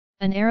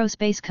An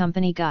Aerospace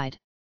Company Guide.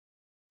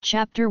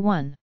 Chapter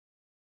 1.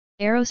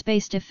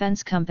 Aerospace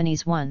Defense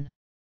Companies 1.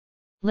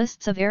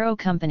 Lists of aero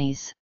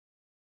companies.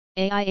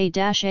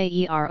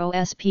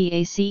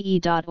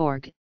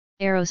 AIA-AEROSPACE.org,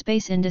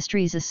 Aerospace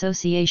Industries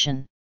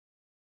Association.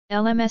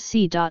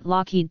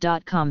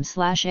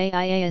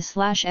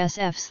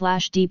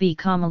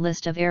 lmsc.lockheed.com/AIA/SF/DB,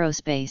 List of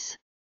aerospace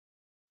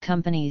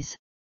companies.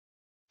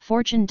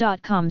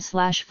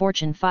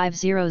 Fortune.com/Fortune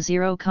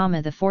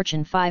 500, the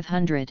Fortune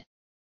 500.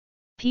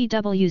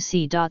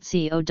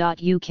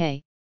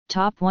 pwc.co.uk,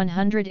 Top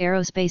 100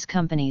 Aerospace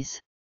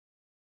Companies.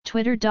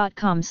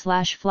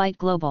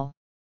 Twitter.com/FlightGlobal.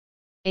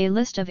 A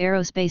list of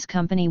aerospace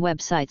company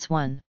websites.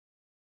 1.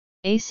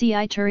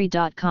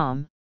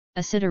 acituri.com,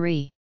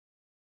 Acituri.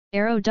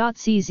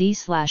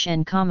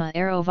 Aero.cz/n,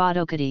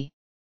 Aerovodokadi.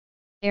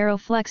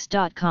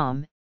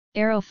 Aeroflex.com,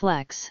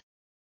 Aeroflex.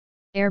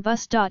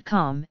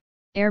 Airbus.com,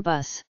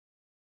 Airbus.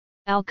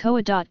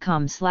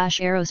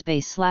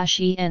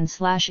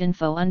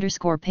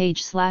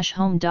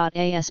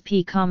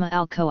 alcoa.com/aerospace/en/info_page/home.asp,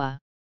 Alcoa.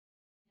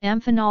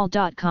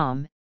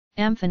 Amphenol.com,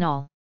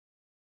 Amphenol.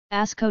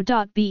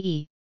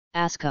 asco.be,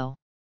 asco.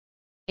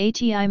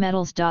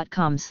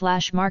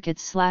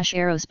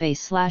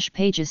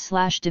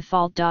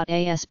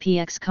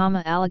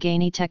 atimetals.com/markets/aerospace/pages/default.aspx,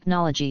 Allegheny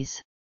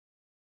Technologies.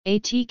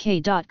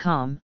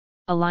 atk.com,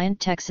 Alliant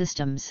Tech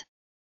Systems.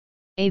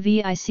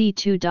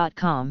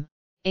 avic2.com,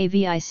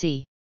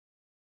 avic.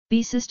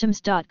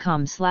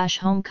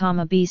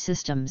 bsystems.com/home, B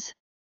Systems.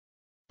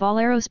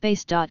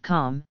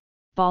 ballaerospace.com,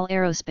 Ball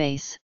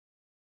Aerospace.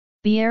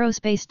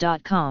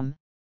 baerospace.com,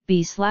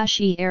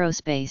 B/E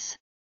Aerospace.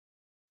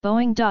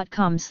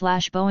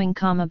 Boeing.com/Boeing,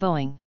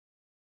 Boeing.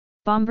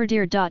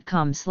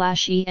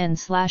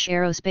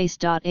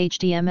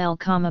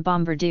 Bombardier.com/en/aerospace.html,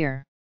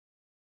 Bombardier.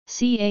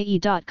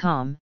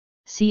 CAE.com,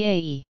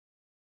 CAE.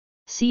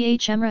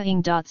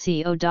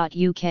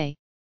 chemring.co.uk,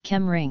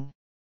 Chemring.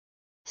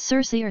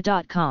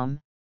 Cersior.com,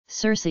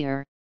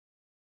 Cersior.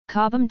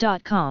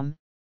 Cobham.com,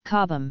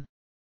 Cobham.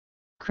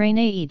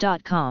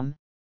 Craneae.com,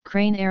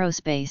 Crane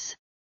Aerospace.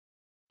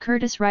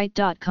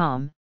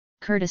 Curtisswright.com,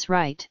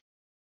 Curtiss-Wright.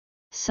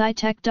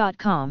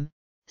 Scitech.com,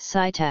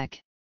 Scitech.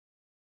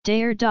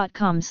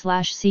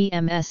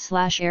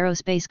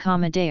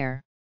 Daer.com/cms/aerospace,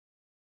 Daer.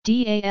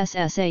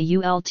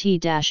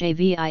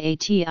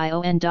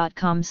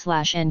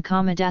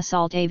 DASSAULT-AVIATION.com/n,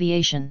 Dassault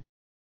Aviation.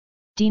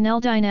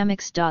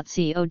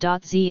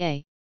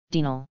 Deneldynamics.co.za,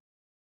 Denel.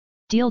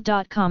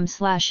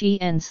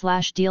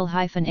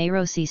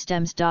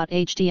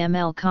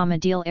 Deal.com/en/deal-aerosystems.html,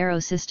 Deal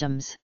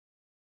Aerosystems.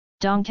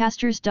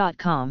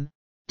 Doncasters.com,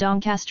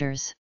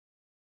 Doncasters.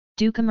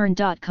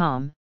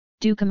 Ducomern.com,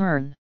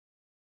 Ducomern.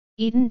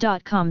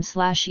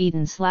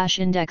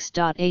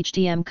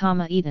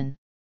 Eden.com/eden/index.htm, Eden.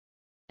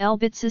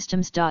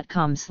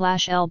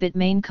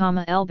 elbitsystems.com/elbitmain,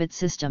 Elbit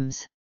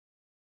Systems.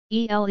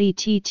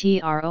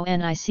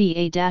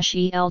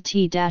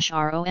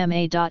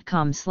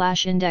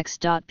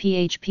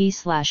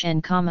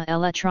 ELETTRONICA-ELT-ROMA.com/index.php/n,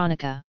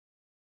 Electronica.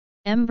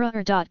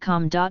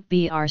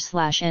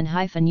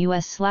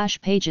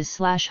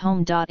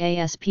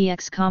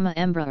 embraer.com.br/n-us/pages/home.aspx,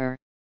 Embraer.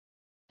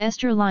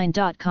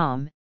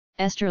 Esterline.com,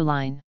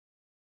 Esterline.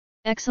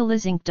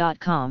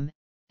 Excelizink.com,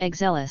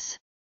 Exelis.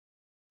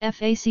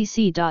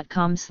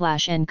 facc.com/n,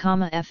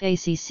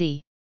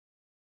 facc.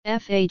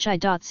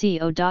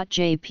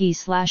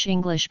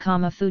 fhi.co.jp/english,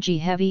 Fuji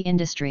Heavy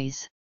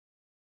Industries.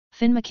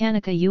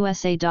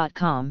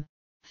 finmechanicausa.com,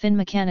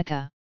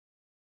 Finmechanica.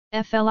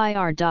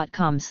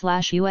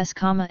 flir.com/us,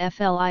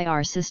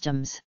 FLIR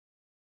Systems.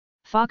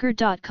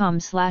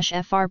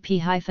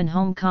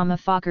 fokker.com/frp-home,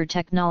 Fokker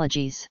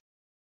Technologies.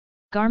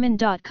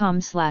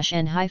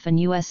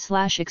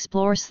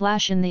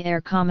 garmin.com/n-us/explore/in the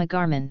air,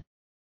 Garmin.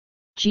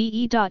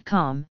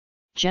 ge.com,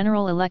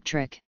 General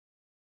Electric.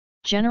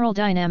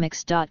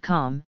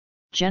 generaldynamics.com,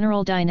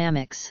 General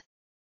Dynamics.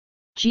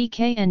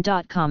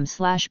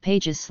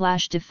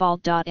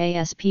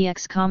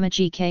 gkn.com/pages/default.aspx,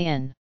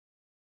 gkn.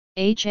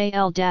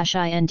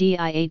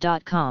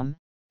 hal-india.com,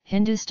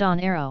 Hindustan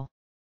Aero.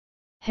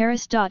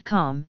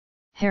 harris.com,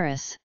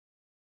 Harris.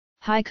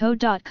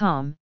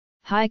 hico.com,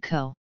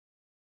 Hico.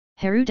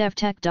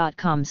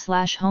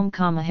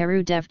 herudevtech.com/home,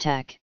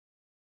 herudevtech.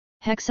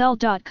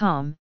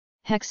 hexel.com,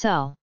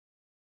 Hexel.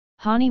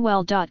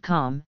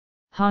 honeywell.com,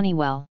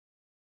 Honeywell.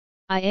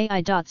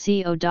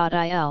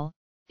 iai.co.il,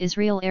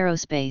 Israel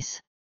Aerospace.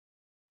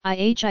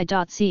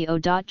 ihi.co.jp/n,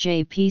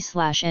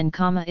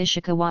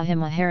 Ishikawa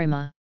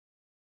Harima.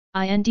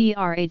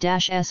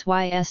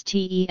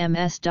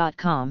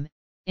 indra-systems.com,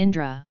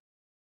 Indra.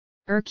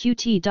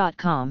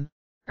 irqt.com,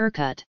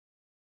 Irkut.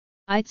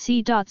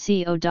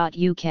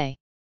 itc.co.uk.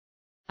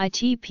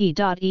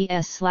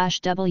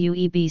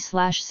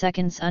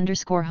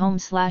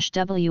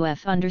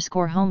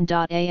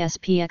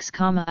 itp.es/web/seconds_home/wf_home.aspx,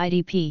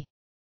 idp.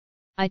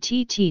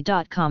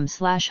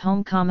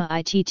 itt.com/home,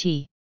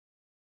 itt.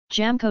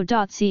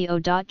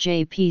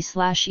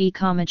 jamco.co.jp/e,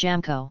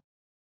 jamco.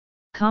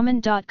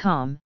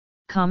 common.com,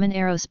 Common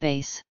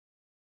Aerospace.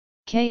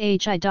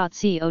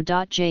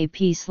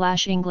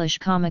 khi.co.jp/english,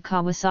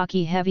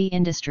 Kawasaki Heavy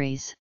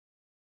Industries.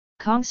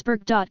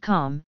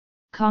 Kongsberg.com,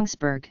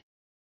 Kongsberg.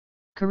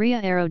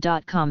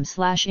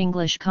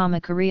 KoreaAero.com/English,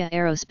 Korea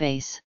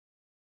Aerospace.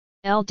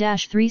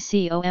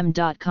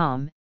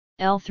 L-3com,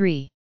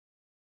 L3.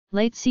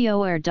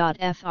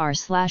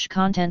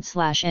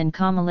 latecoair.fr/content/n,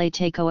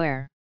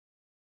 latecoair.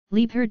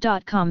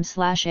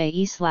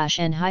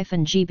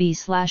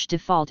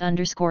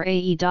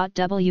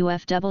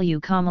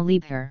 liebherr.com/ae/n-gb/default_ae.wfw,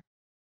 liebherr.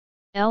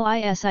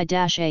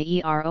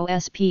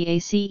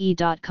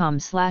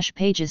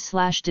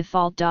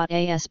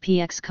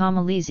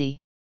 lisi-aerospace.com/pages/default.aspx, lazy.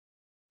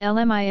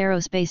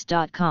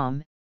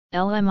 lmiaerospace.com,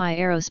 LMI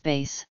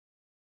Aerospace.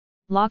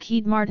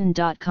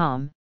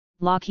 lockheedmartin.com,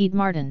 Lockheed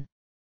Martin.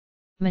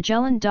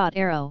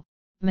 Magellan.aero,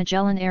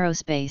 Magellan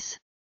Aerospace.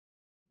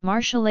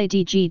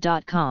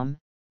 marshalladg.com,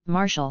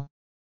 Marshall.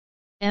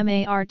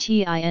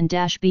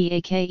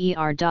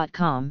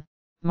 martin-baker.com,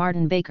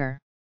 Martin Baker.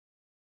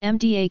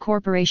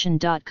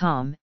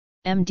 mdacorporation.com,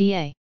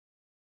 MDA.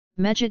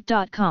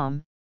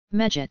 Megit.com,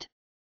 Megit.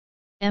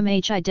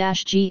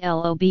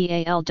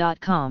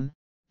 mhi-global.com,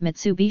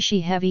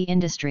 Mitsubishi Heavy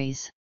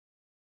Industries.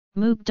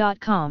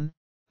 moog.com,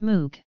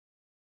 Moog.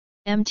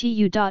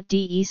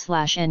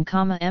 mtu.de/n,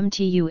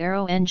 MTU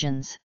Aero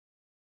Engines.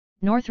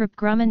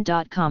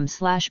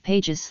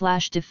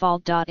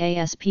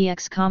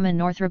 northropgrumman.com/pages/default.aspx,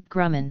 Northrop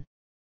Grumman.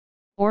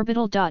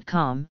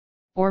 orbital.com,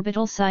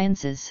 Orbital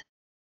Sciences.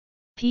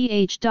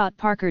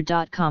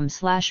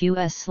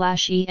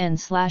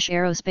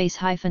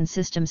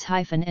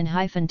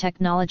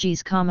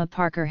 ph.parker.com/us/en/aerospace-systems-n-technologies,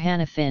 Parker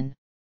Hannafin.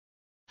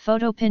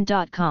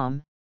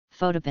 photopin.com,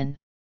 Photopin.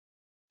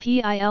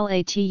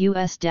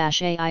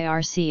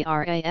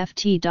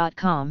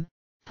 pilatus-aircraft.com,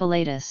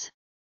 Pilatus.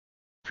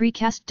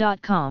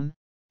 precast.com,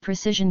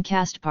 Precision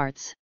Cast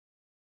Parts.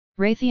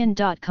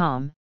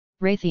 raytheon.com,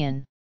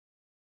 Raytheon.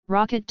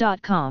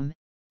 rocket.com,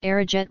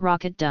 Aerojet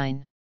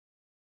Rocketdyne.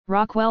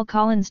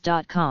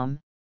 rockwellcollins.com,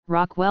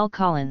 Rockwell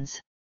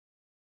Collins.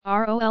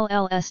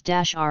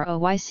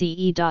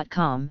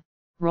 rolls-royce.com,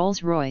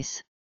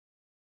 Rolls-Royce.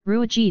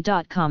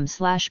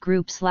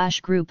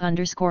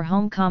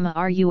 ruag.com/group/group_home,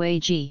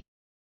 ruag.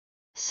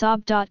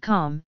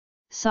 saab.com,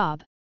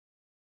 Saab.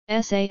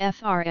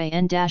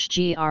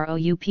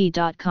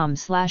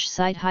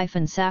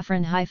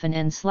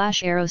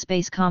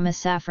 safran-group.com/site-saffron-n/aerospace,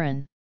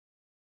 Safran.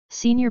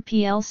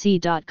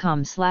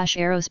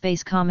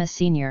 seniorplc.com/aerospace,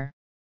 senior.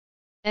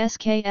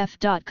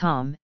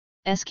 skf.com,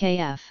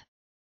 skf.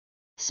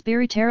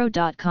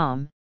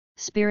 spiritaro.com,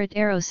 Spirit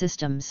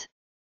Aerosystems.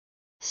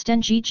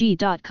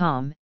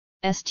 stengg.com,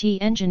 ST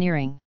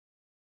Engineering.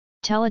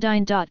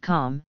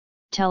 teledyne.com,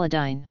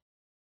 Teledyne.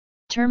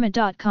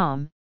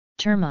 terma.com,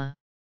 Terma.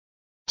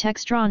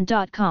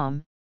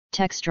 textron.com,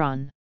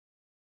 Textron.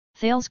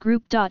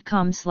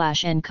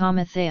 thalesgroup.com/n,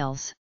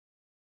 Thales.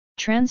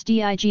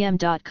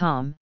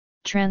 transdigm.com,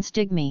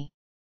 Transdigme.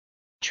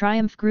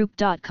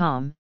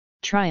 triumphgroup.com,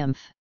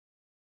 Triumph.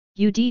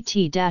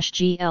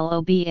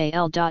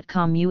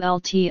 udt-global.com,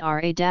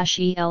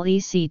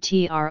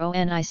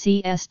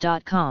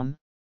 ultra-electronics.com,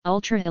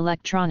 Ultra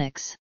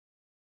Electronics.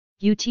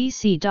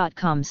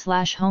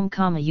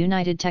 utc.com/home,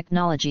 United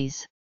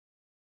Technologies.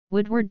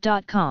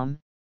 woodward.com,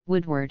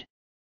 Woodward.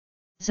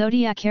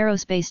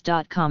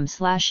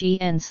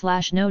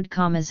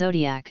 zodiacaerospace.com/en/node,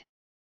 Zodiac.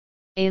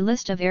 A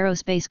list of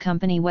aerospace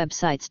company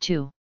websites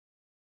too.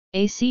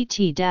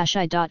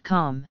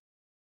 act-i.com.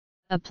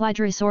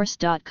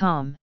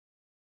 appliedresource.com.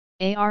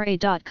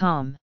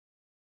 ara.com.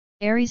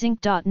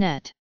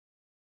 aresinc.net.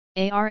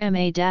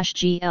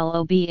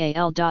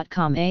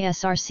 arma-global.com,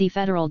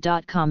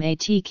 asrcfederal.com,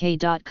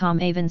 atk.com,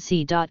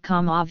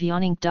 avanc.com,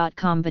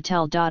 avioninc.com,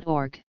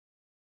 battelle.org.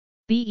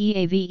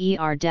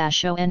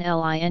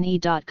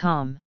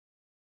 beaver-online.com.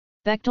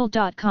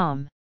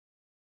 bechtel.com.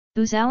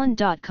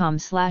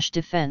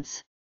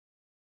 buzalin.com/defense.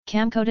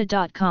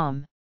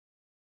 camcoda.com.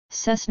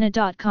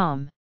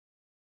 cessna.com.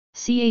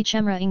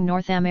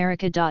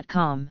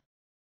 chmraingnorthamerica.com.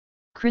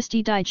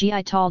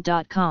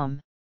 christiedigitol.com.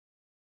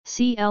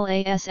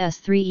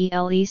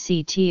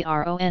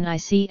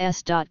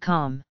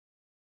 class3electronics.com.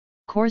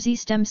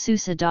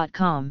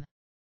 corzystemsusa.com.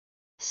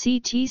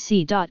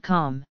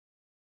 ctc.com.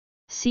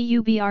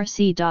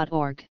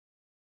 cubrc.org.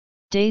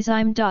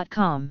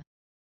 dayzyme.com.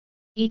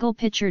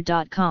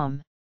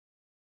 eaglepicture.com.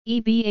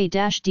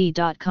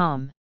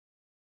 eba-d.com.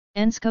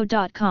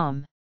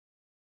 ensco.com.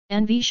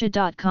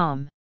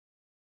 envisha.com.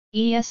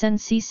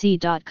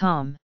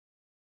 esncc.com.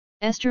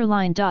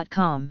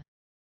 esterline.com.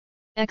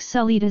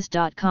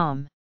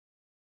 excelitas.com.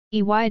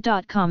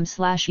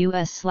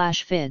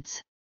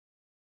 ey.com/us/fids.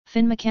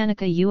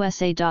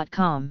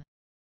 finmeccanicausa.com.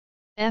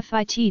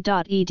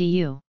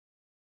 fit.edu.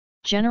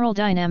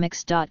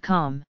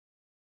 generaldynamics.com.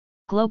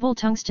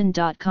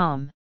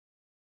 globaltungsten.com.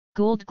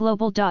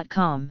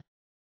 gouldglobal.com.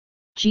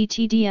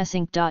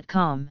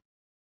 gtdsinc.com.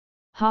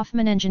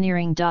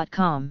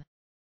 hoffmanengineering.com.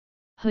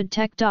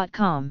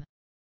 hoodtech.com.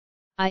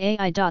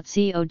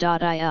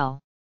 iai.co.il.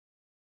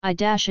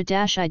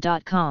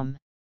 i-i.com.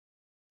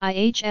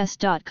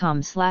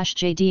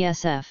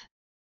 ihs.com/jdsf.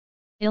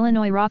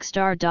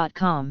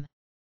 illinoisrockstar.com.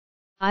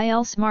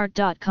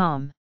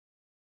 ilsmart.com.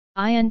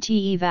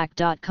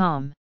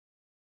 intevac.com.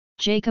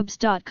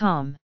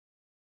 Jacobs.com,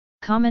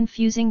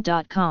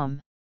 commonfusing.com,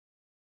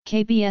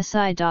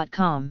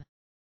 kbsi.com,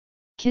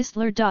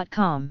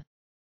 kistler.com,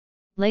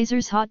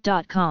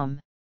 lasershot.com,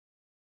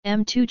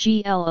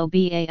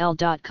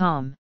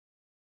 m2global.com,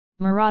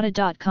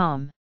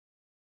 murata.com,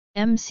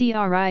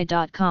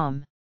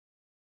 mcri.com,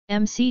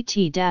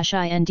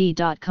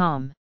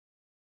 mct-ind.com,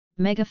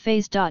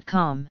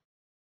 megaphase.com,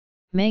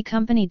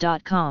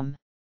 maycompany.com,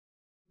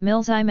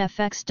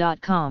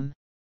 millsymfx.com,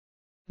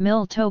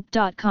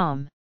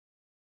 milltope.com,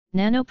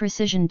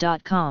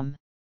 nanoprecision.com,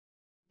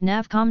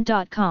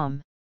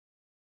 navcom.com,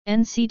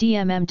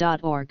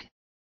 ncdmm.org,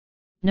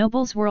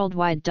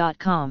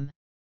 noblesworldwide.com,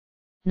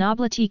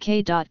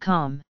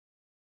 nobletk.com,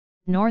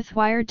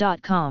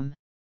 northwire.com,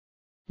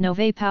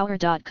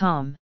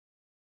 novapower.com,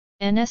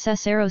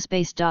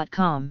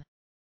 nssaerospace.com,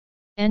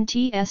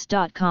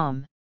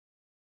 nts.com,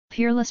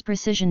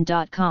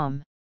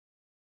 peerlessprecision.com,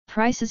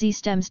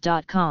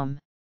 pricesystems.com,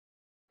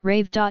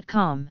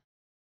 rave.com,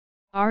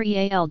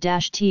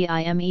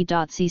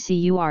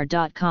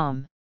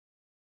 real-time.ccur.com,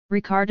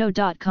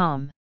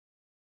 ricardo.com,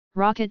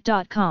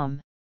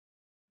 rocket.com,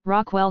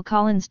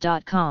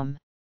 rockwellcollins.com,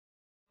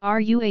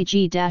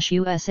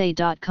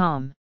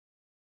 ruag-usa.com,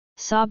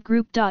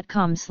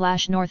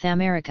 sobgroup.com/North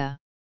America,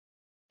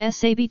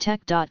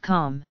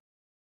 sabtech.com,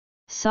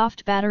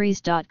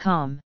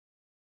 softbatteries.com,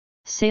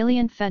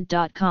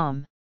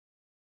 salientfed.com,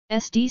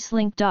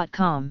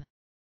 sdslink.com,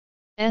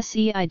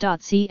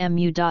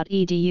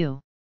 sei.cmu.edu,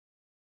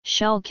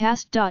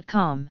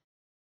 shellcast.com,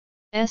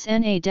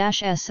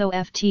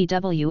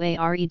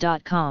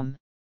 sna-software.com,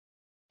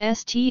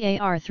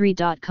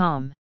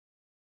 star3.com,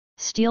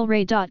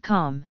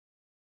 steelray.com,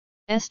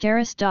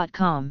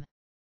 esteris.com,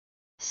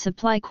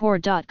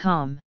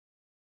 supplycore.com,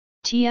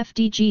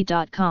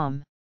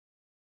 tfdg.com,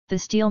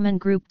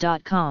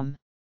 thesteelmangroup.com,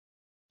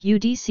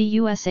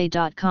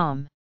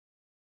 udcusa.com,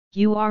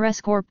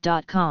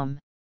 urscorp.com,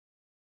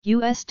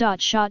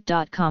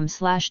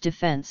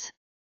 us.shot.com/defense,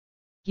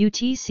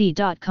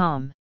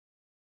 utc.com,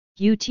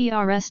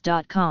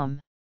 utrs.com,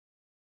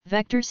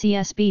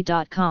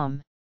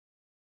 vectorcsb.com,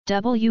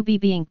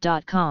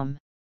 wbbinc.com,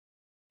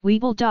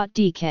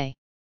 weeble.dk,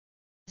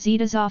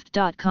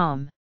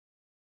 zetasoft.com,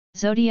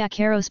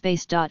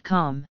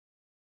 zodiacaerospace.com.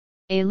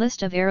 A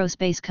list of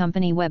aerospace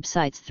company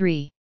websites.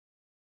 3.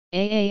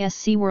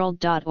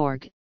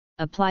 aascworld.org,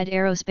 Applied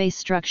Aerospace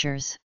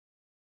Structures.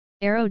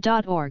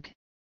 Aero.org,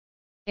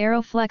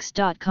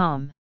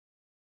 aeroflex.com,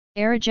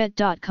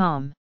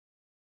 aerojet.com,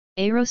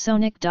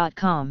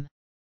 aerosonic.com,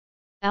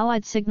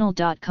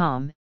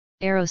 alliedsignal.com,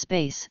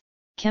 aerospace,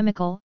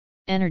 chemical,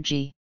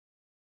 energy.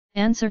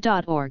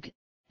 Answer.org,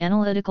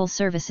 Analytical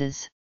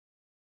Services.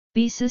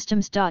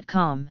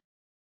 bsystems.com,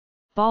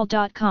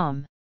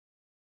 ball.com,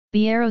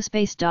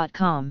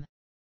 baerospace.com,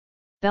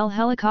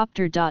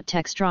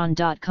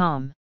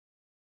 bellhelicopter.textron.com,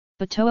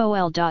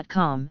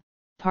 batool.com,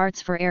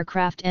 Parts for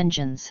Aircraft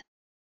Engines.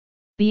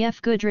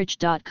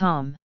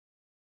 bfgoodrich.com,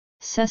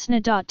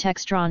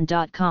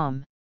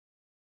 cessna.textron.com,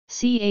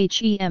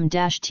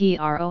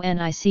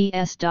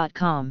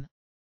 chem-tronics.com,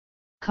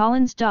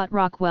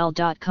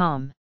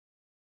 collins.rockwell.com,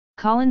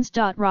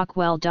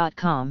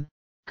 collins.rockwell.com,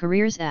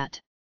 careers at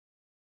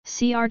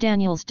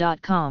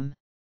crdaniels.com,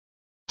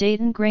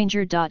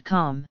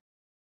 daytongranger.com,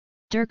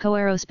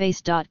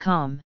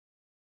 dercoaerospace.com,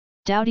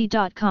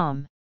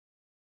 dowdy.com,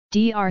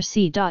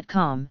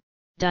 drc.com,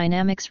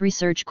 Dynamics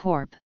Research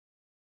Corp,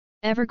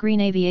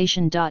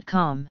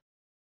 evergreenaviation.com,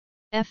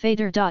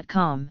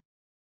 fader.com,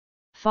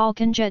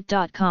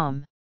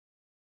 falconjet.com,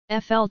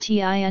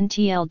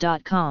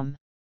 fltintl.com,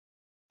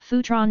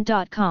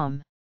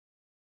 futron.com,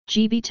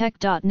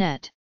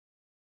 gbtech.net,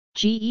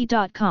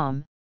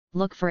 ge.com,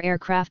 look for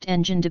aircraft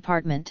engine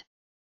department,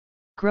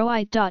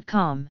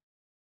 growite.com,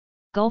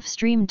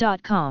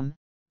 gulfstream.com,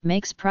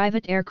 makes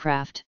private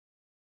aircraft,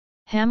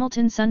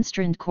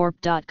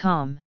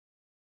 hamiltonsundstrandcorp.com,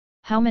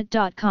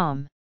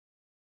 helmet.com,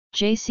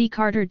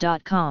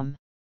 jccarter.com,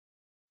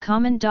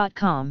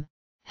 common.com,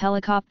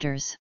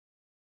 helicopters,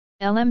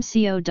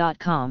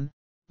 lmco.com,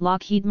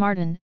 Lockheed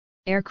Martin,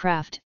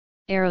 aircraft,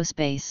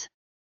 aerospace,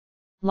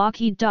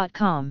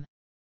 lockheed.com,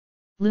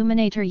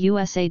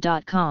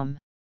 luminatorusa.com,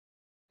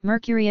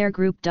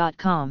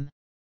 mercuryairgroup.com,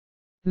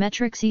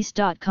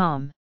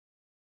 metricseast.com,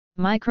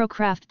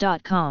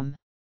 microcraft.com,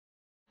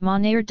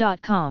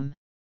 monair.com,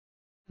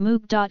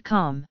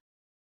 moog.com,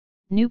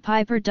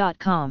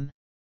 newpiper.com,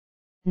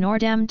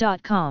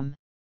 nordam.com,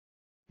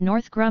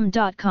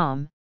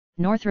 northgrum.com,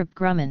 Northrop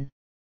Grumman,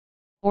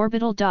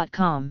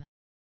 orbital.com,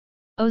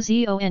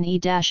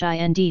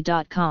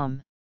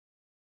 ozone-ind.com,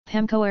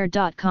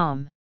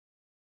 pemcoair.com,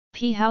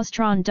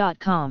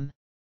 phousitron.com,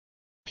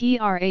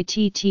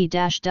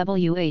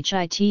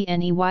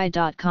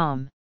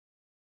 pratt-whitney.com,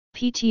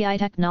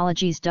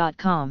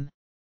 ptitechnologies.com,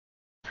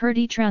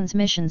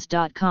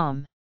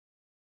 purdytransmissions.com,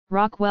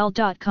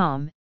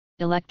 rockwell.com,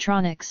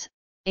 electronics,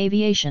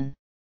 aviation,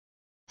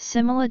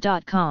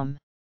 simula.com,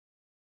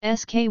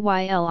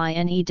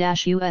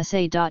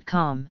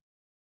 skyline-usa.com,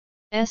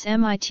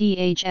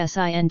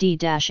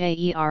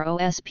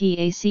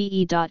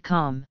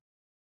 smithsind-aerospace.com,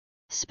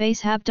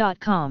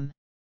 Spacehab.com,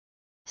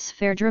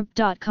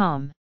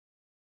 Spheredrop.com,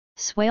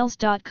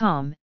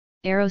 Swales.com,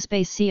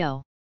 Aerospace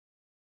Co.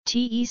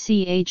 Tech-sym.com,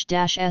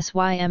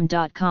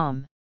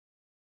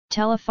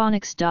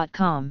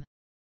 Telephonics.com,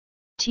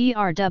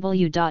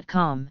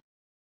 trw.com,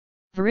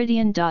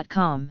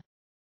 Veridian.com,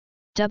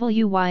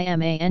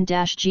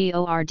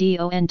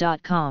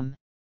 wyman-gordon.com.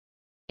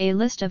 A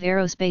list of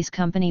aerospace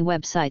company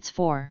websites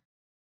for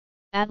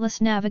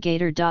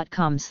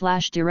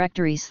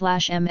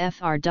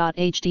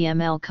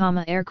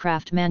atlasnavigator.com/directory/mfr.html,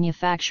 aircraft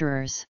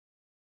manufacturers.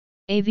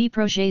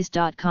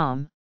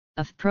 avprojes.com,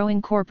 of Pro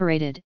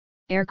Incorporated,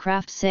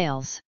 aircraft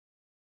sales.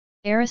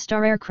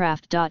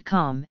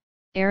 aerostaraircraft.com,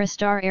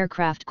 Aerostar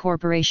Aircraft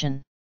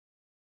Corporation.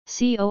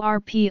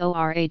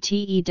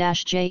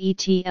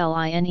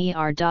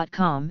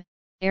 corporate-jetliner.com,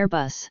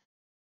 Airbus.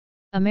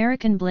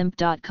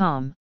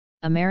 americanblimp.com,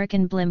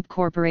 American Blimp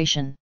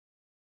Corporation.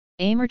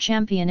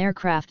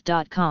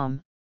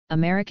 AmerChampionAircraft.com,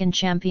 American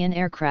Champion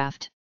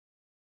Aircraft.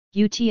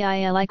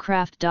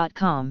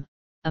 utilicraft.com,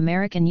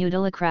 American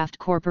Utilicraft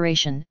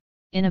Corporation,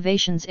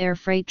 Innovations Air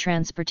Freight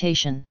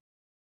Transportation.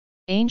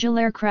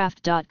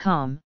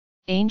 AngelAircraft.com,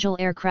 Angel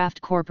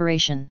Aircraft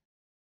Corporation.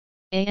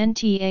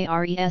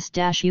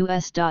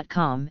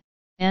 antares-us.com,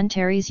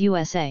 Antares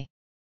USA.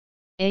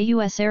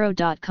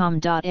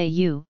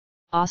 ausaero.com.au,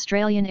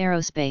 Australian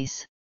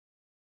Aerospace.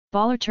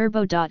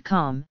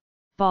 ballerturbo.com,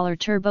 Baller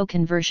Turbo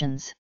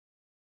Conversions.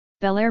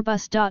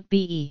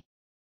 belairbus.be.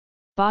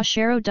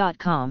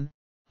 boschaero.com,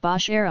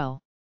 Bosch Aero.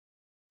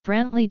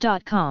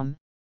 brantley.com,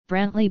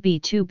 Brantley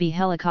B2B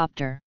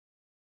Helicopter.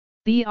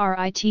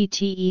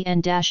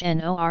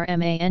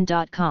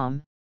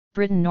 britten-norman.com,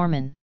 Britain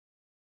Norman.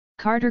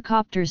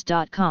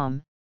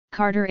 cartercopters.com,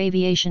 Carter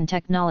Aviation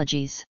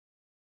Technologies.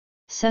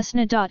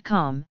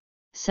 cessna.com,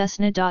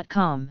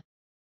 Cessna.com.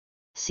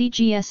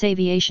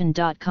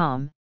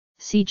 cgsaviation.com,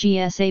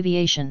 CGS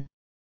Aviation.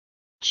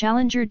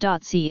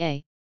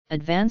 Challenger.ca,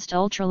 Advanced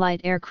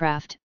Ultralight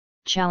Aircraft,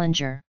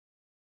 Challenger.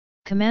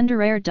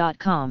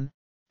 CommanderAir.com,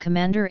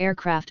 Commander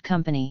Aircraft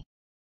Company.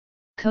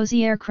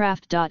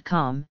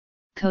 CozyAircraft.com,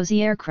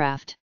 Cozy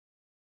Aircraft.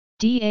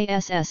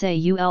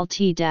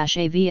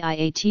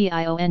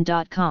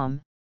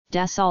 DASSAULT-AVIATION.com,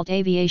 Dassault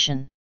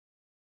Aviation.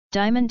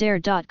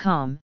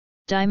 DiamondAir.com,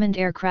 Diamond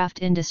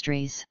Aircraft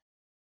Industries.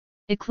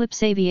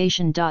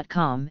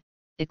 EclipseAviation.com,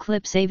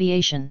 Eclipse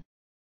Aviation.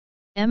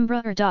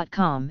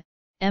 Embraer.com,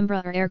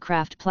 Embraer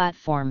Aircraft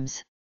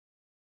Platforms.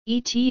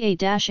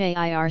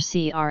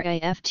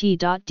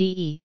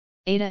 ETA-AIRCRAFT.de,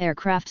 ADA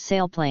Aircraft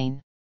Sailplane.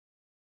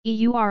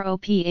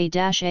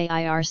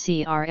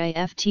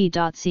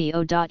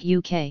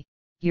 EUROPA-AIRCRAFT.co.uk,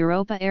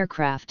 Europa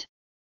Aircraft.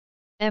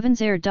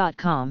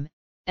 EvansAir.com,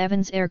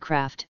 Evans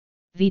Aircraft,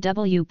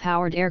 VW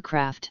Powered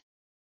Aircraft.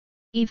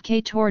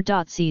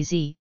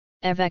 EVKTOR.cz,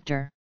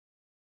 Evector.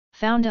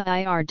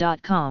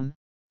 FoundaIR.com,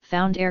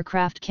 Found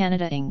Aircraft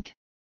Canada Inc.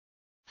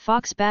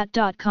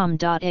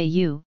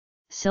 Foxbat.com.au,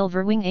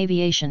 Silverwing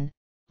Aviation,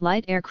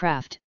 Light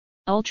Aircraft,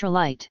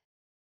 Ultralight.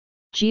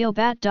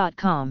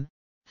 Geobat.com,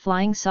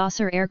 Flying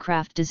Saucer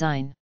Aircraft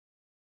Design.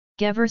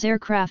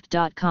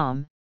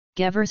 GeversAircraft.com,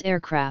 Gevers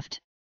Aircraft.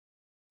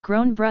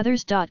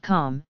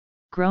 GrownBrothers.com,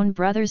 Grown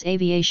Brothers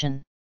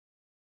Aviation.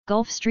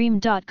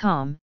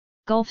 Gulfstream.com,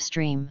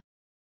 Gulfstream.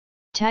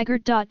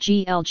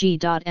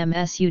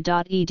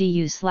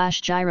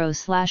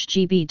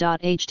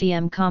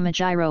 taggart.glg.msu.edu/gyro/gb.htm,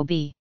 gyro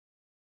b.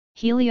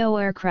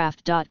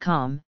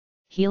 HelioAircraft.com,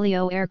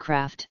 Helio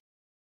Aircraft.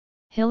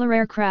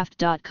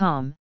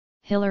 HillerAircraft.com,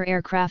 Hiller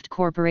Aircraft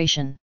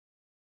Corporation.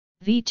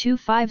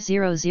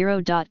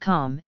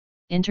 V2500.com,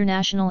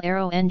 International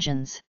Aero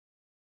Engines.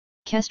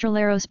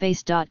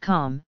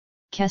 KestrelAerospace.com,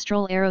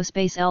 Kestrel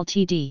Aerospace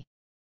Ltd.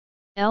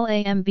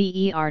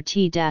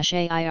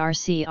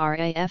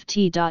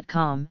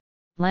 LAMBERT-AIRCRAFT.com,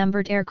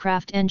 Lambert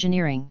Aircraft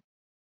Engineering.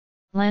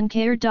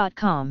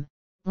 Lancair.com,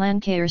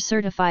 Lancair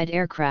Certified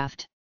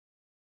Aircraft.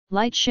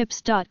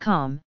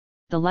 Lightships.com,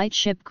 The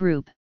Lightship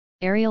Group,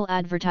 Aerial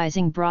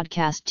Advertising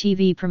Broadcast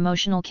TV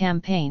Promotional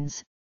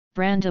Campaigns,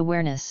 Brand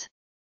Awareness.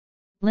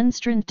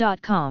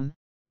 Lindstrand.com,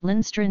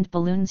 Lindstrand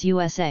Balloons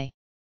USA.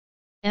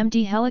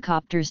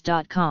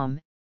 MDHelicopters.com,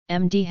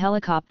 MD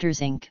Helicopters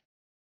Inc.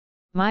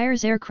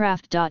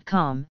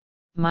 MyersAircraft.com,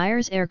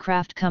 Myers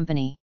Aircraft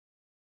Company.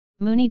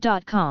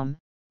 Mooney.com,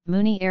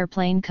 Mooney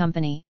Airplane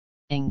Company,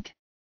 Inc.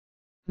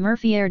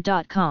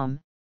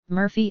 MurphyAir.com,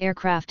 Murphy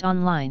Aircraft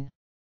Online.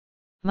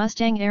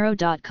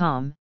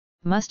 MustangAero.com,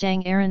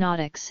 Mustang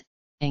Aeronautics,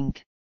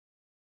 Inc.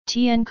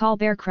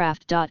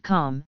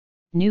 TNColbaircraft.com,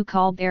 New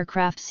Colb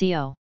Aircraft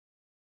Co.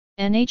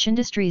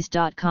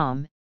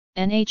 NHIndustries.com,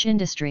 NH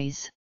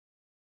Industries.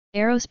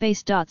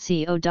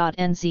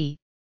 Aerospace.co.nz,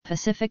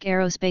 Pacific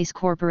Aerospace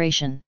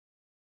Corporation.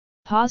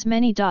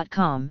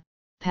 Pasmany.com,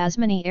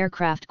 Pasmany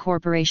Aircraft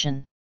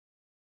Corporation.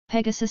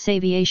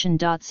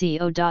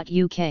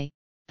 PegasusAviation.co.uk,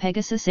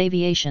 Pegasus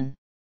Aviation.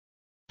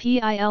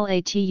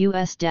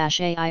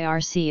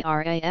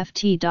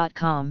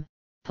 Pilatus-AIRCRAFT.com,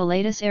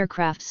 Pilatus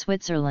Aircraft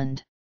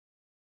Switzerland.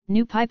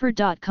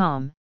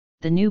 Newpiper.com,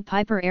 The New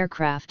Piper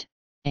Aircraft,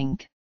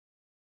 Inc.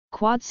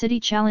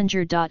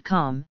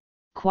 QuadCityChallenger.com,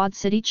 Quad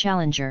City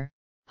Challenger,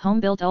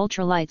 home-built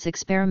ultralights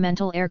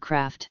experimental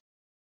aircraft.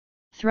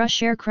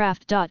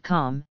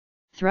 ThrushAircraft.com,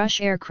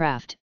 Thrush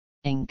Aircraft,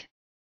 Inc.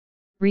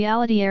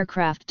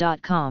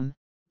 RealityAircraft.com,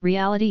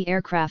 Reality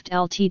Aircraft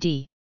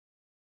Ltd.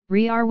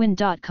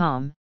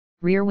 Rearwin.com,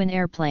 Rearwin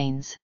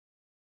Airplanes.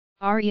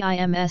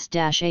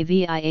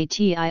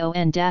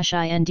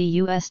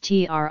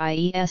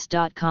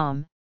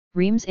 REIMS-AVIATION-INDUSTRIES.com,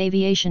 Reams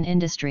Aviation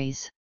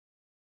Industries.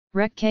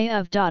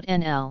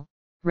 RecKF.nl,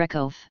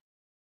 Rekof.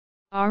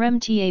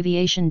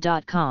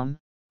 RMTAviation.com,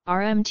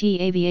 RMT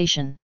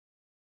Aviation.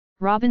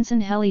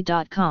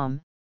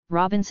 RobinsonHeli.com,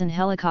 Robinson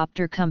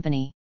Helicopter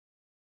Company.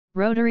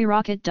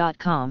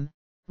 RotaryRocket.com,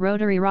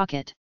 Rotary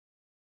Rocket.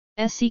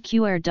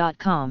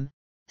 SCQAir.com,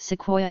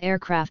 Sequoia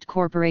Aircraft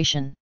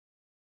Corporation.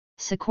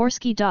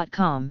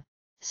 Sikorsky.com,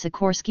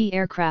 Sikorsky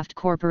Aircraft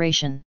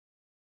Corporation.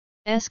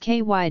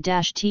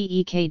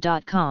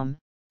 SKY-TEK.com,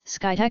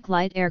 Skytech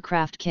Light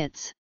Aircraft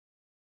Kits.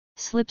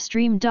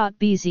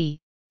 Slipstream.bz,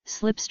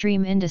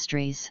 Slipstream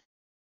Industries.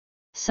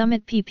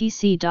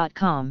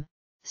 SummitPPC.com,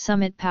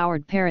 Summit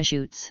Powered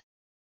Parachutes.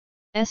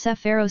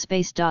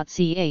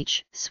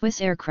 sfaerospace.ch,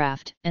 Swiss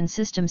Aircraft and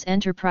Systems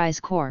Enterprise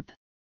Corp.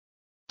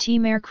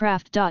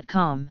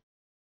 TeamAircraft.com.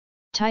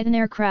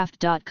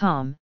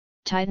 TitanAircraft.com,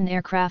 Titan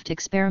Aircraft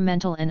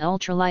Experimental and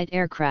Ultralight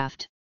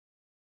Aircraft.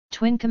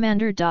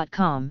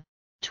 TwinCommander.com,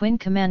 Twin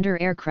Commander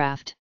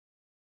Aircraft.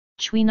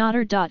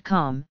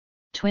 TwinOtter.com,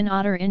 Twin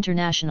Otter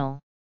International.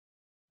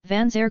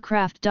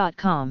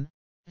 VansAircraft.com,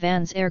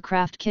 Vans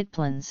Aircraft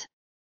Kitplans.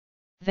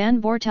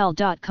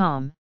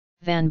 VanBortel.com,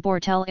 Van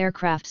Bortel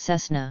Aircraft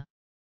Cessna.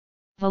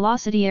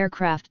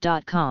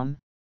 VelocityAircraft.com,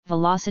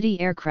 Velocity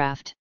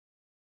Aircraft.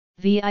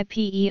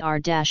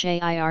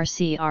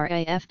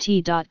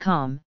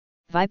 VIPER-AIRCRAFT.com,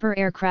 Viper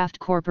Aircraft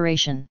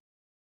Corporation.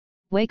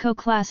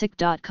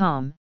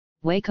 WacoClassic.com,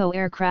 Waco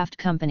Aircraft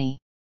Company.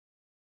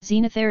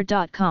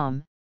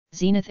 ZenithAir.com,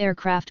 Zenith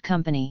Aircraft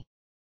Company.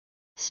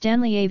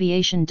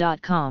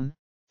 StanleyAviation.com,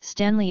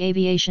 Stanley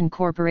Aviation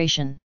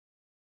Corporation.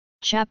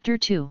 Chapter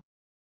 2.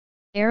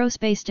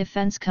 Aerospace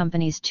Defense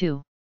Companies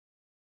 2.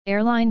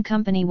 Airline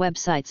company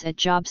websites at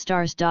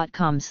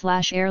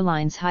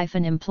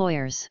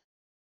jobstars.com/airlines-employers.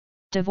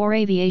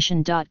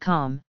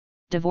 DeVoreAviation.com,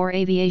 DeVore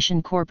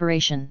Aviation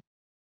Corporation.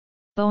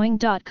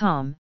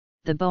 Boeing.com,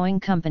 The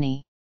Boeing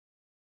Company.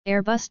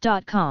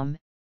 Airbus.com,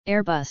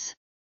 Airbus.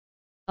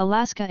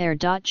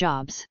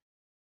 AlaskaAir.jobs.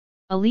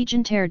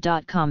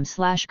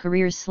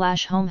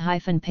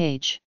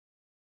 AllegiantAir.com/careers/home-page.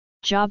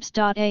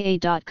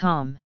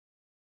 Jobs.aa.com.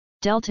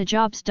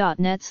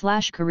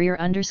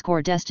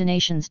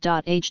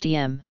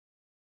 DeltaJobs.net/career_destinations.htm.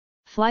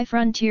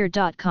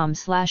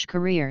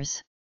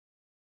 Flyfrontier.com/careers.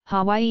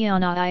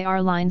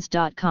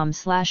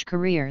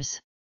 HawaiiOnAirlines.com/careers.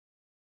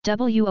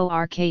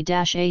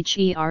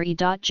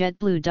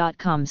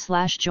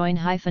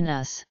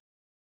 work-here.jetblue.com/join-us.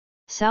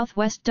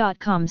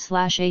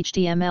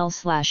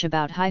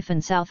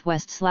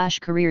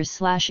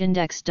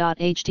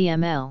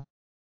 Southwest.com/html/about-southwest/careers/index.html.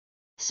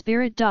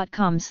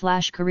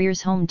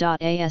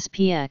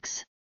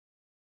 Spirit.com/careershome.aspx.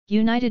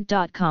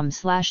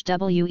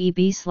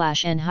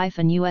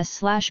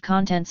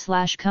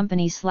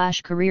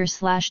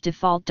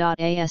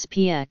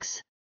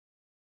 United.com/web/n-us/content/company/career/default.aspx.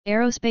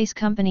 Aerospace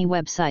company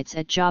websites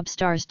at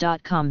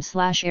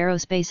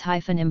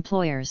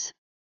jobstars.com/aerospace-employers.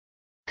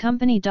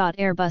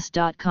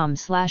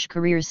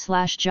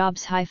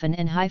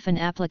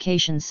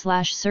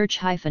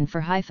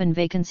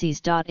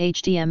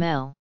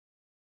 Company.airbus.com/careers/jobs-applications/search-for-vacancies.html.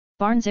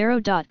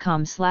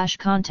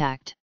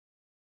 barnesarrow.com/contact.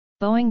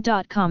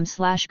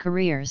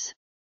 boeing.com/careers.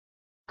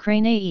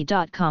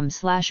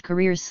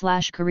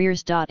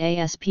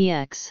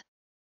 craneae.com/careers/careers.aspx.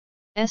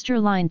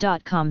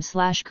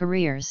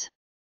 esterline.com/careers.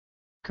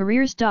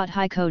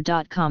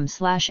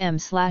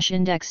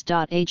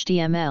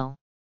 careers.hico.com/m/index.html.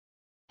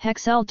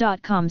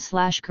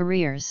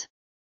 hexel.com/careers.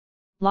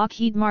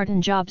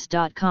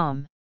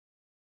 lockheedmartinjobs.com.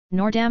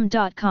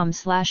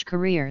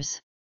 nordam.com/careers.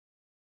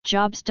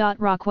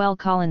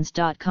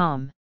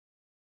 jobs.rockwellcollins.com.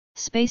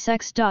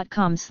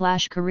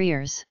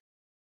 spacex.com/careers.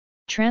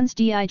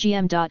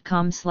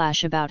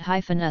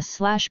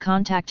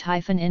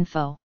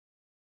 transdigm.com/about-us/contact-info.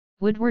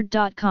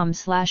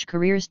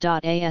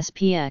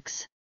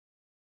 woodward.com/careers.aspx.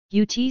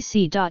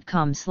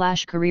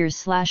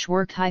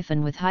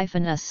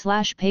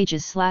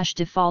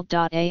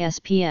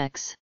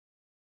 utc.com/careers/work-with-us/pages/default.aspx.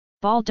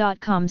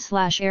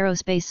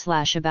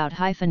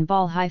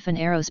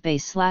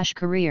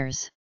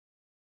 ball.com/aerospace/about-ball-aerospace/careers.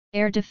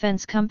 Air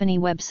Defense Company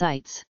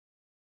websites.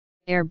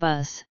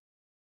 Airbus.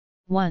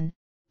 1.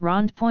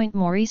 Rond Point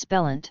Maurice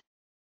Bellant.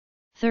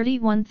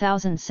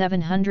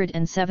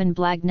 31707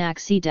 Blagnac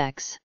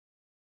CDEX.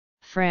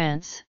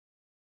 France.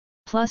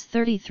 Plus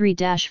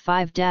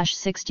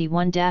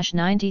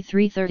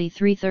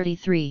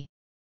 33-5-61-933333.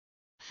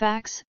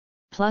 Fax,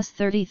 plus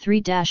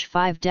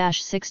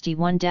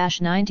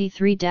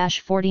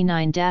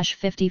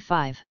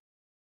 33-5-61-93-49-55.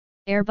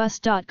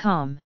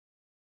 Airbus.com.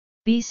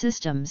 B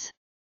Systems.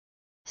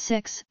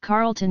 6.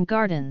 Carlton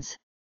Gardens.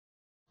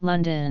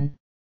 London.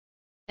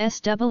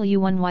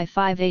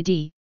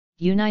 SW1Y5AD,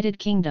 United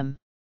Kingdom.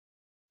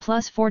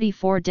 plus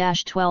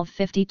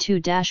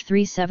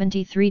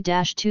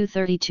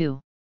 44-1252-373-232.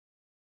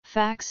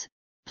 Fax,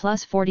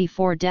 plus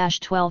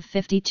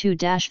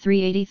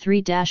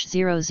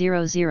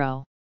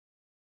 44-1252-383-000.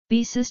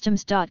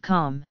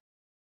 bsystems.com.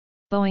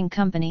 Boeing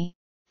Company,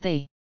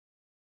 The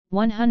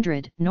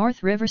 100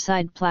 North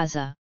Riverside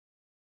Plaza,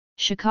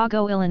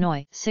 Chicago,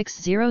 Illinois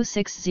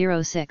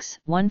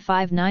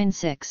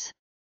 60606-1596.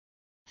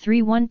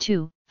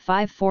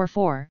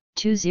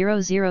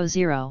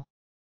 312-544-2000.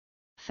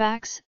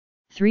 Fax,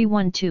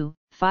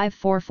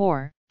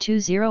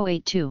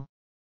 312-544-2082.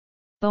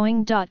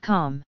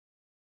 Boeing.com.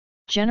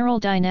 General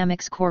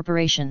Dynamics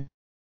Corporation.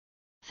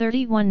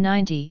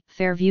 3190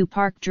 Fairview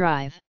Park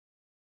Drive,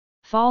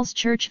 Falls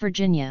Church,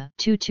 Virginia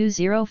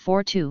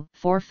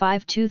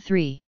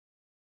 22042-4523.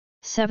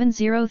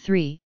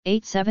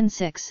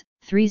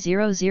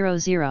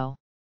 703-876-3000.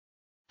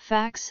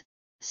 Fax,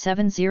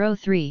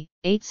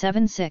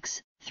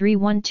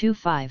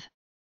 703-876-3125.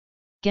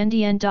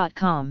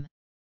 Gendien.com.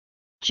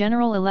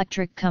 General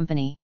Electric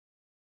Company.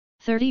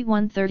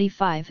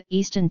 3135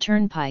 Easton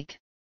Turnpike,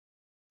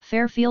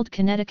 Fairfield,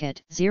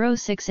 Connecticut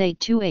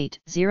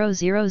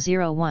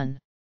 06828-0001.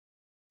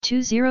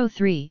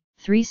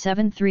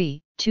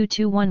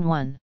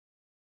 203-373-2211.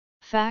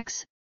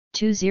 Fax,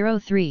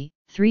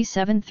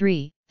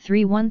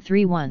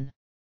 203-373-3131.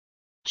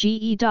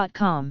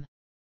 GE.com.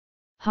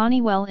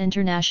 Honeywell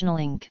International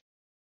Inc.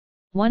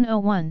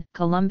 101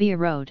 Columbia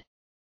Road,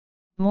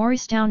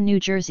 Morristown, New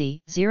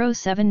Jersey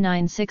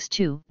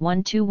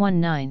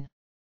 07962-1219.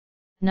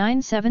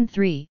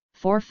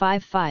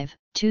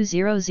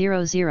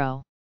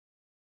 973-455-2000.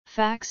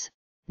 Fax,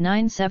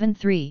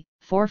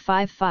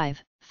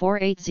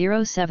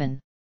 973-455-4807.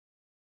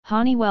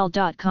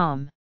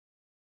 Honeywell.com.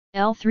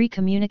 L3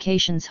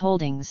 Communications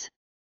Holdings.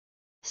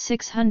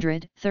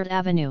 600 3rd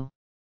Avenue,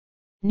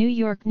 New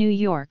York, New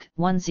York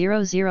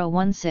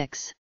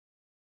 10016.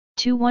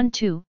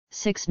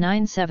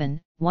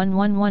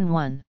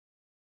 212-697-1111.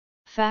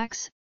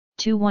 Fax,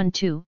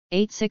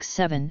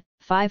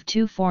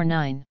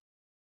 212-867-5249.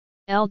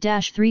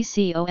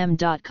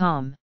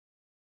 L-3com.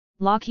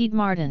 Lockheed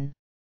Martin.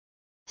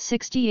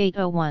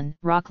 6801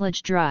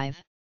 Rockledge Drive,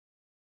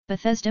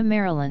 Bethesda,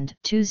 Maryland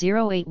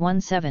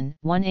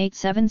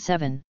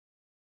 20817-1877.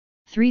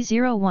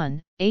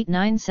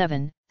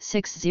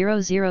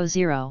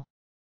 301-897-6000.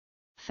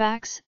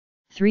 Fax,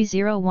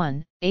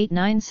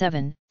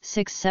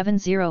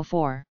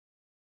 301-897-6704.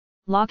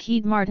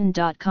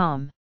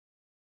 LockheedMartin.com.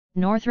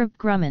 Northrop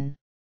Grumman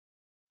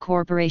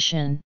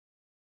Corporation.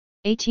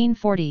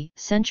 1840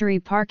 Century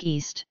Park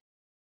East,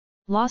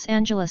 Los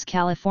Angeles,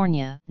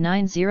 California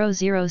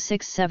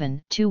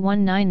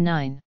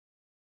 90067-2199.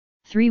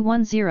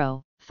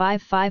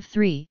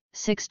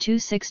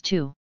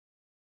 310-553-6262.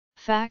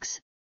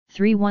 Fax,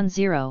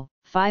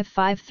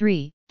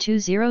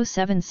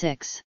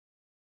 310-553-2076.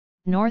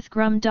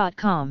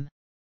 Northgrum.com.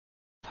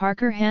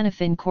 Parker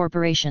Hannifin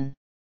Corporation.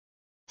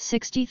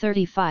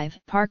 6035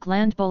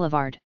 Parkland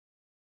Boulevard,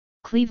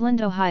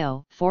 Cleveland,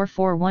 Ohio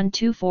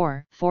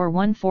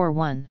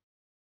 44124-4141.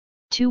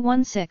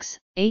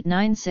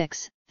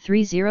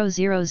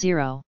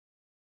 216-896-3000.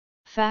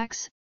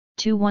 Fax,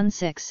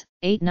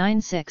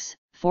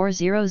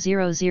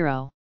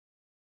 216-896-4000.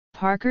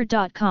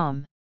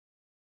 Parker.com.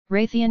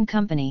 Raytheon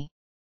Company.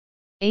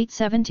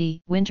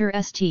 870 Winter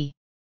St.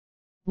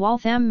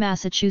 Waltham,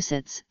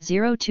 Massachusetts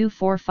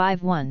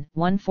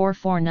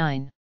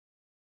 02451-1449.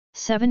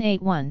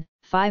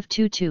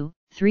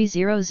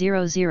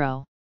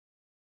 781-522-3000.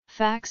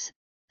 Fax,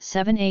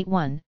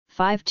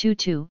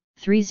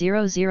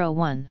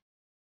 781-522-3001.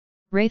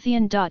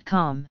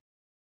 Raytheon.com.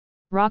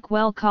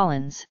 Rockwell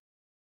Collins.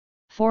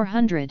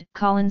 400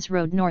 Collins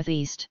Road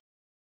Northeast,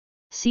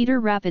 Cedar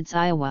Rapids,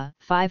 Iowa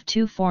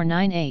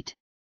 52498.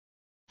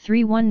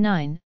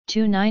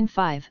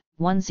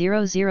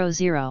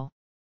 319-295-1000.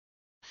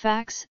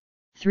 Fax,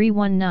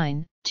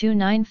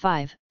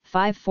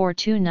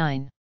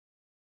 319-295-5429.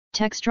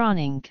 Textron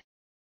Inc.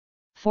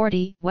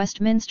 40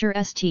 Westminster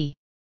St.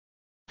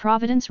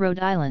 Providence, Rhode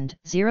Island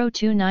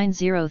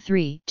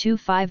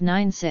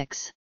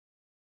 02903-2596.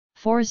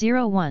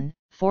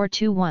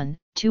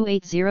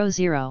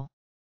 401-421-2800.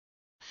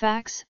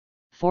 Fax,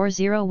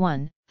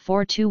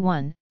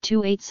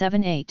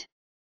 401-421-2878.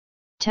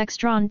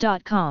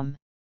 Textron.com.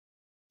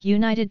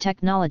 United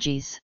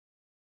Technologies.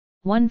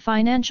 1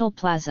 Financial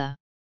Plaza,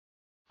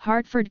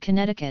 Hartford,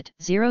 Connecticut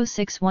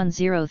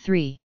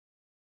 06103.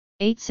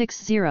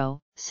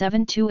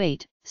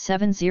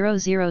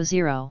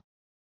 860-728-7000.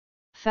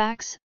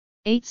 Fax,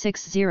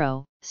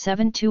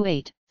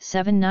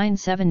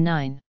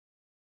 860-728-7979.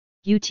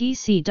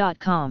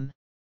 UTC.com.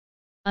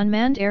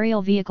 Unmanned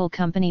Aerial Vehicle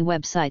Company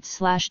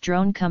websites /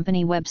 Drone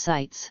Company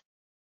websites.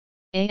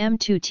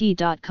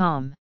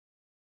 AM2T.com.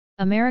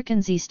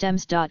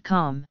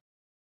 AmericanZStems.com.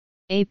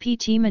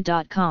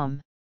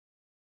 APTEMA.com.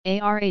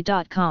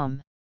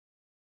 ARA.com.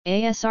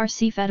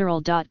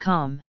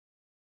 ASRCFederal.com.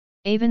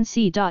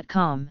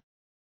 Avanc.com.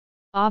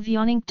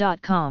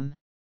 Avioninc.com.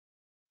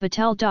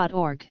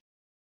 Battelle.org.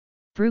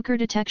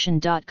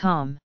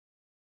 BrukerDetection.com.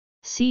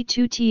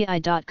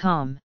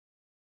 C2TI.com,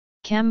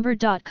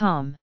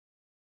 Camber.com,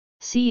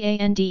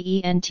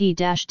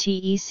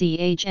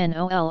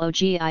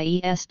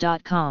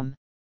 Candent-technologies.com,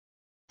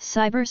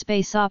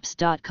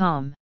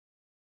 Cyberspaceops.com,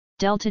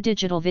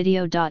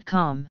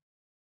 DeltaDigitalVideo.com,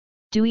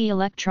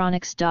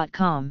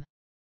 DeweyElectronics.com,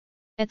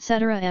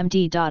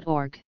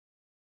 etc.md.org,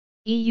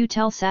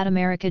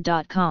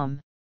 EUTelsatAmerica.com,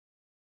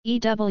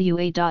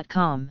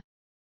 EWA.com,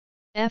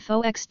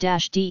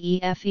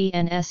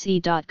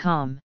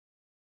 FOX-DEFENSE.com,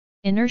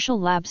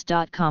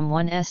 InertialLabs.com,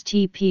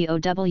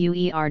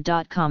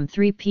 1STPOWER.com,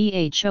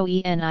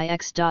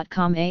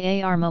 3PHOENIX.com,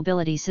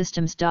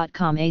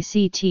 AARMobilitySystems.com,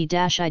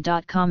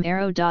 ACT-I.com,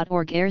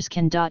 Aero.org,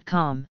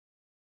 Airscan.com,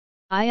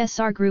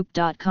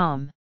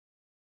 ISRGroup.com,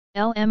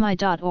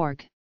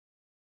 LMI.org,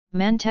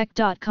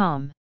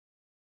 Mantech.com,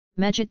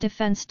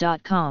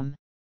 MejitDefense.com,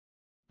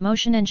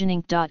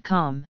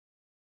 MotionEngineInc.com,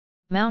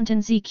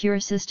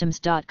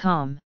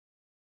 MountainZCureSystems.com,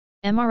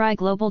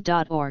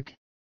 MRIGlobal.org,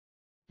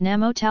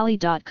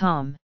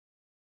 Namotally.com,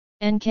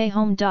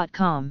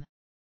 NKHome.com,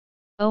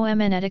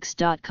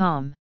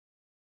 OMNetics.com,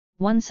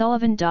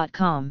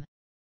 OneSullivan.com,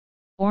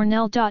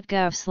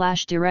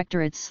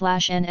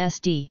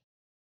 Ornell.gov/directorates/NSD,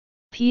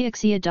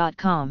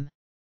 Pixia.com,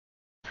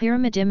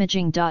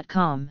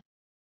 PyramidImaging.com,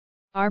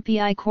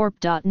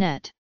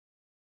 RPICorp.net,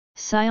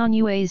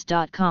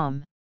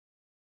 ScionUAs.com,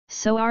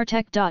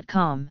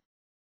 SoarTech.com,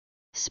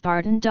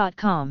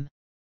 Spartan.com,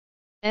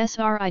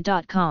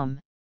 SRI.com,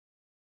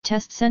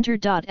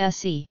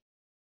 TestCenter.se.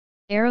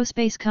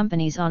 Aerospace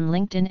companies on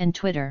LinkedIn and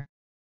Twitter.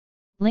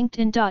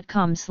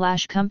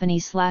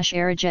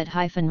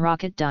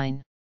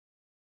 LinkedIn.com/company/Aerojet-Rocketdyne.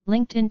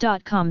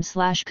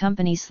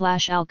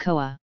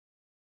 LinkedIn.com/company/Alcoa.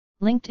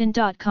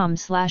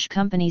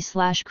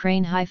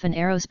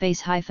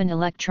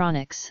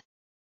 LinkedIn.com/company/Crane-Aerospace-Electronics.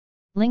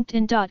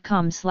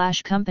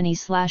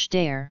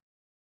 LinkedIn.com/company/Dare.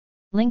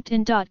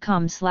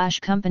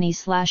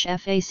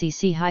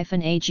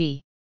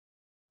 LinkedIn.com/company/FACC-AG.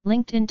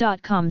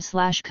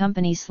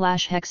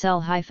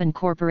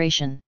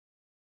 LinkedIn.com/company/Hexel-Corporation.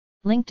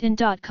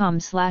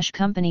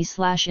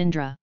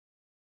 LinkedIn.com/company/Indra.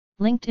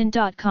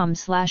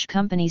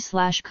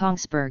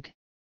 LinkedIn.com/company/Kongsberg.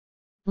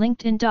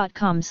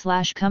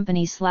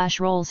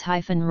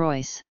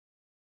 LinkedIn.com/company/Rolls-Royce.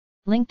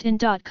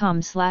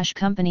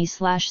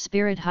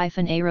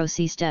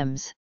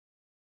 LinkedIn.com/company/Spirit-Aerosystems.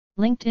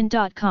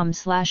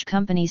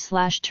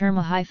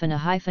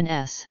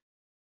 LinkedIn.com/company/Terma-A-S.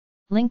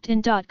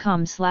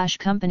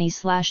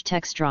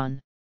 LinkedIn.com/company/Textron.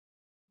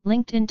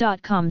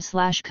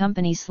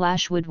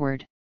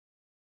 LinkedIn.com/company/Woodward.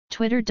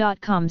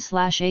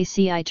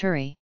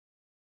 Twitter.com/ACITuri.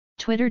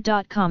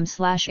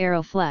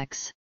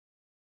 Twitter.com/Aeroflex.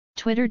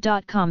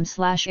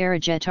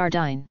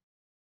 Twitter.com/Aerojetardine.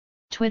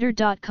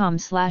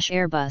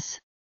 Twitter.com/Airbus.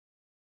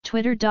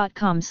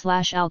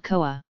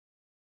 Twitter.com/Alcoa.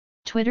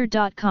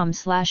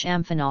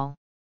 Twitter.com/Amphenol.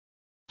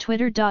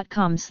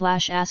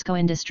 Twitter.com/Asco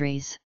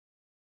Industries.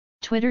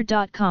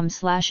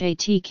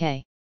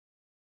 Twitter.com/ATK.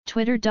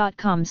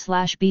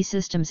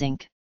 Twitter.com/B-Systems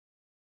Inc.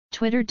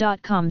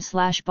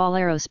 Twitter.com/Ball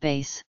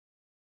Aerospace.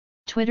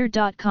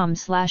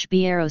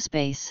 Twitter.com/B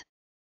Aerospace.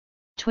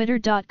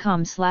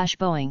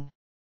 Twitter.com/Boeing.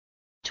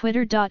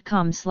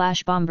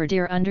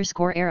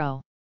 Twitter.com/Bombardier_Aero.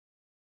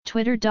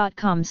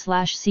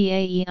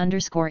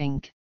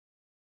 Twitter.com/CAE_Inc.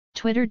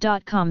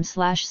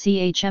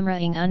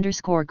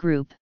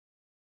 Twitter.com/CHMRAing_Group.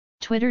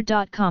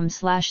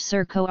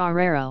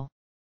 Twitter.com/Circo-Arrero.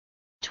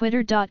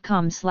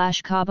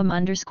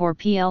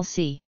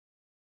 Twitter.com/Cobham_PLC.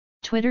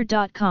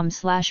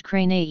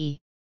 Twitter.com/CraneAE.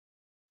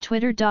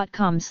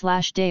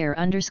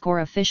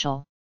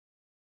 Twitter.com/Dayer_official.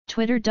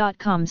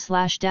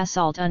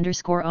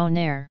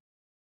 Twitter.com/Dassault_ONAir.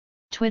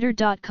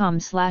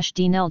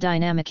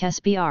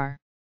 Twitter.com/DNEL-Dynamic-SBR.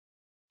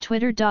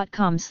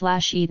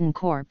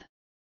 Twitter.com/EdenCorp.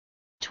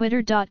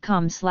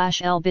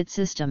 Twitter.com/Elbit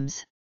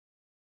Systems.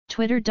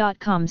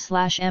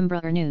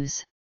 Twitter.com/Embraer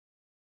News.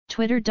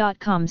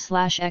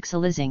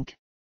 Twitter.com/Excelizink.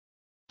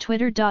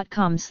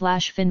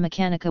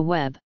 Twitter.com/FinMechanica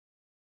Web.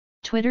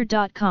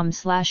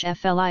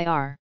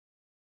 Twitter.com/FLIR.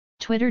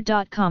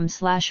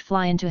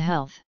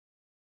 Twitter.com/FlyIntoHealth.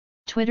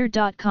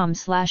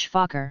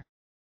 Twitter.com/Fokker.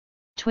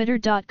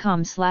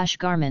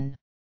 Twitter.com/Garmin.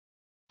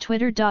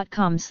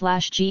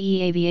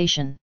 Twitter.com/GE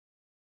Aviation.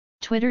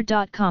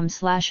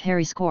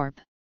 Twitter.com/HarrysCorp.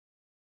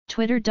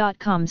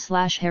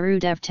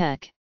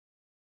 Twitter.com/HerudevTech.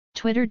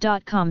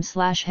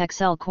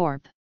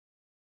 Twitter.com/HexelCorp.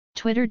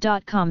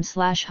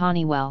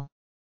 Twitter.com/Honeywell.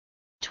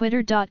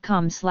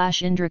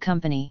 Twitter.com/Indra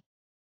Company.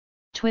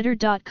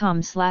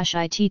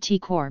 Twitter.com/ITT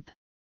Corp.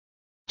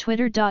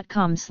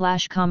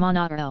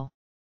 Twitter.com/Comonaro.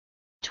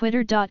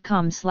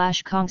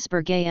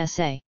 Twitter.com/Kongsberg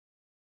ASA.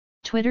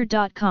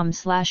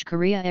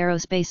 Twitter.com/Korea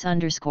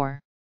Aerospace_.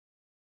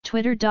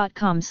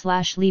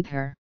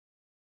 Twitter.com/Liebherr.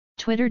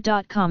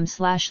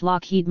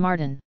 Twitter.com/Lockheed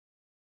Martin.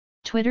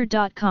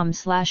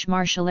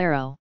 Twitter.com/Marshall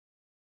Aero.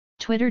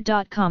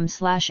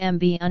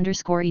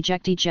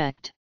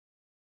 Twitter.com/MB_eject.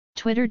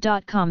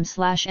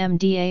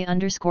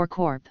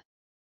 Twitter.com/MDA_Corp.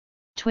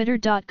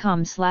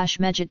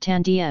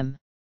 Twitter.com/MejitTandem.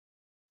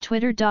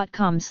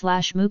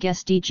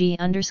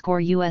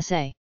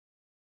 Twitter.com/MoogSDG_USA.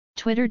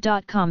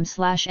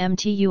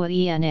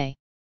 Twitter.com/MTUAENA.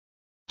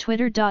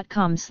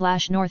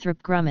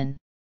 Twitter.com/Northrop Grumman,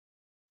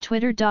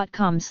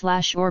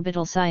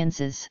 Twitter.com/Orbital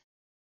Sciences,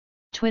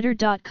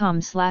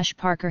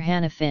 Twitter.com/Parker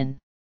Hannafin,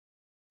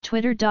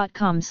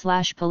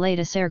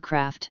 Twitter.com/Pilatus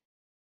Aircraft,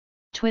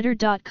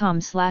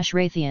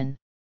 Twitter.com/Raytheon,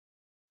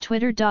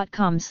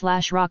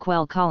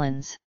 Twitter.com/Rockwell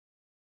Collins,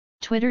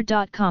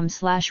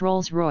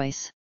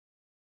 Twitter.com/Rolls-Royce,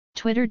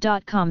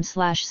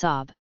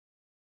 Twitter.com/Saab,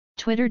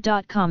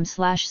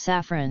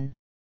 Twitter.com/Safran,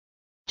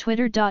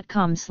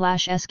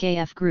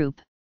 Twitter.com/SKF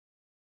Group,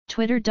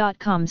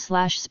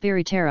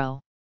 Twitter.com/Spiritero,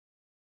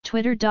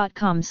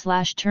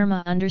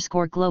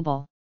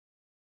 Twitter.com/Terma_Global,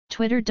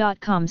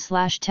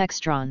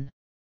 Twitter.com/Textron,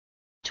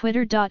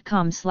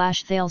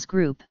 Twitter.com/Thales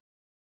Group,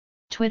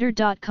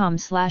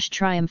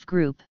 Twitter.com/Triumph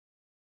Group,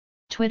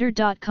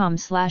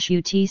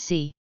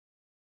 Twitter.com/UTC,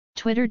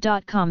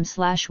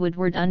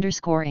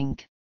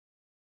 Twitter.com/Woodward_Inc,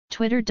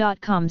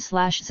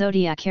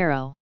 Twitter.com/Zodiac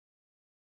Arrow.